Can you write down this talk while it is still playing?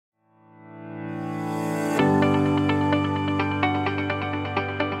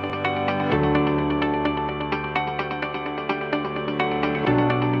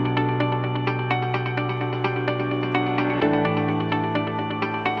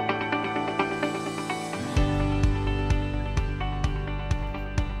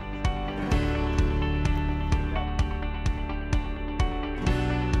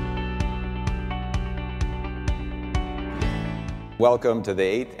Welcome to the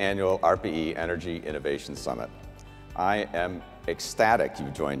 8th Annual ARPA-E Energy Innovation Summit. I am ecstatic you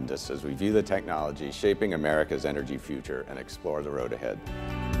joined us as we view the technology shaping America's energy future and explore the road ahead.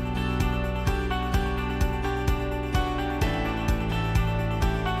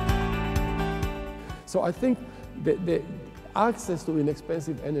 So I think the access to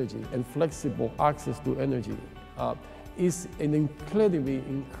inexpensive energy and flexible access to energy is an incredibly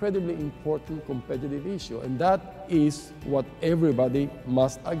important competitive issue, and that is what everybody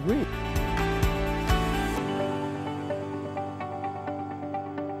must agree.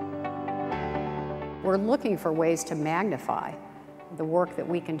 We're looking for ways to magnify the work that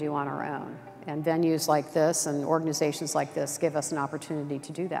we can do on our own, and venues like this and organizations like this give us an opportunity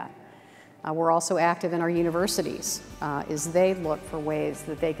to do that. We're also active in our universities as they look for ways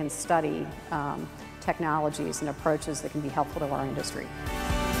that they can study technologies and approaches that can be helpful to our industry.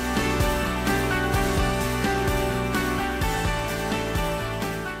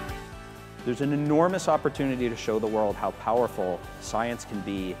 There's an enormous opportunity to show the world how powerful science can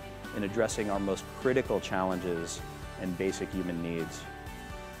be in addressing our most critical challenges and basic human needs.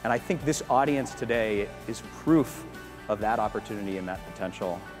 And I think this audience today is proof of that opportunity and that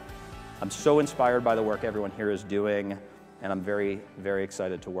potential. I'm so inspired by the work everyone here is doing, and I'm very, very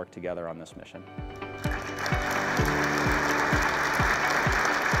excited to work together on this mission.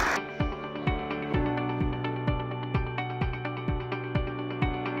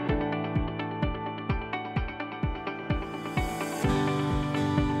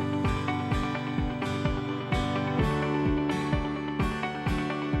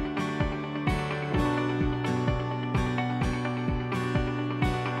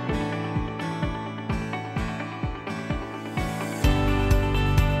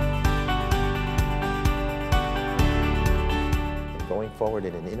 Going forward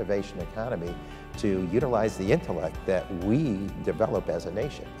in an innovation economy to utilize the intellect that we develop as a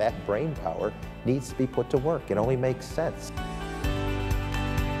nation. That brain power needs to be put to work. It only makes sense.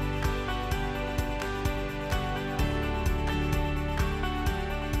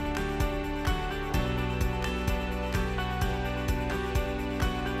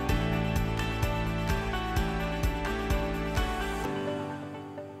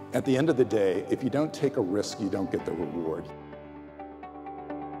 At the end of the day, if you don't take a risk, you don't get the reward.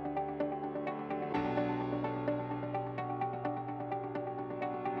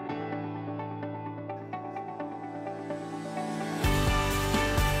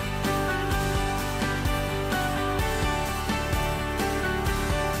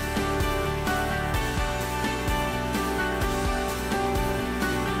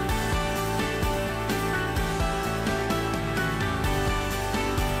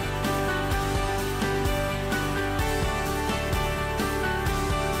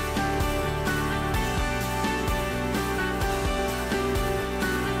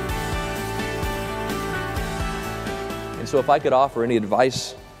 So if I could offer any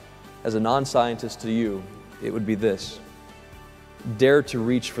advice as a non-scientist to you, it would be this. Dare to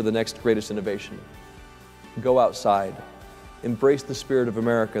reach for the next greatest innovation. Go outside. Embrace the spirit of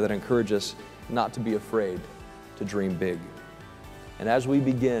America that encourages us not to be afraid, to dream big. And as we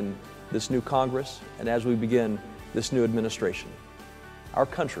begin this new Congress, and as we begin this new administration, our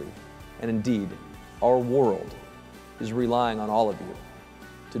country, and indeed our world, is relying on all of you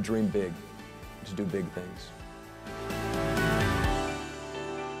to dream big, to do big things.